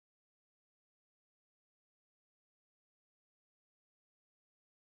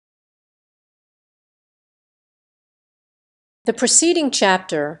The preceding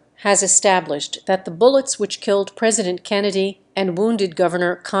chapter has established that the bullets which killed President Kennedy and wounded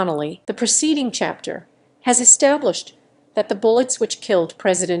Governor Connally. The preceding chapter has established that the bullets which killed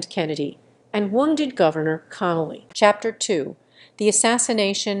President Kennedy and wounded Governor Connally. Chapter 2. The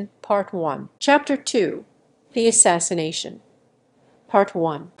Assassination, Part 1. Chapter 2. The Assassination. Part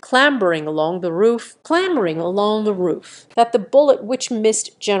 1. Clambering along the roof. That the bullet which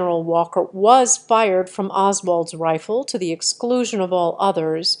missed General Walker was fired from Oswald's rifle to the exclusion of all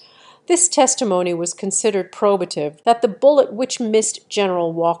others. This testimony was considered probative. That the bullet which missed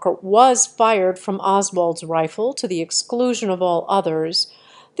General Walker was fired from Oswald's rifle to the exclusion of all others.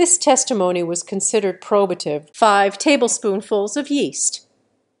 This testimony was considered probative. 5 tablespoonfuls of yeast.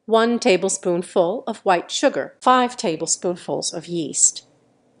 1 tablespoonful of white sugar. 5 tablespoonfuls of yeast.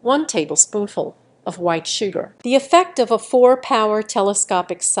 1 tablespoonful of white sugar. The effect of a 4-power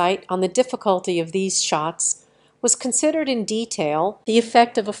telescopic sight on the difficulty of these shots was considered in detail. The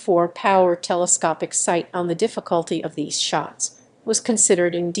effect of a 4-power telescopic sight on the difficulty of these shots was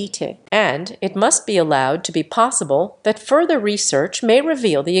considered in detail. And it must be allowed to be possible that further research may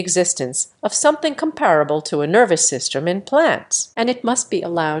reveal the existence of something comparable to a nervous system in plants. And it must be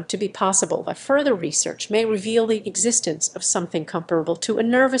allowed to be possible that further research may reveal the existence of something comparable to a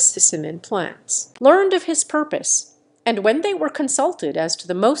nervous system in plants. Learned of his purpose, and when they were consulted as to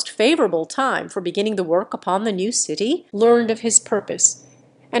the most favorable time for beginning the work upon the new city, learned of his purpose,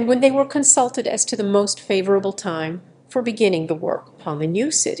 and when they were consulted as to the most favorable time for beginning the work upon the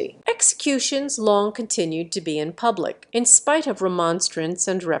new city. Executions long continued to be in public, in spite of remonstrance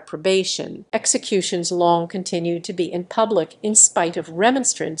and reprobation. Executions long continued to be in public, in spite of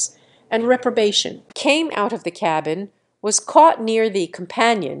remonstrance and reprobation. Came out of the cabin, was caught near the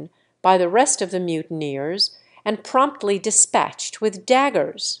companion by the rest of the mutineers, and promptly dispatched with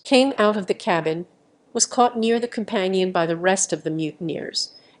daggers. Came out of the cabin, was caught near the companion by the rest of the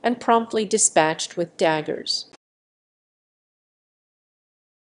mutineers, and promptly dispatched with daggers.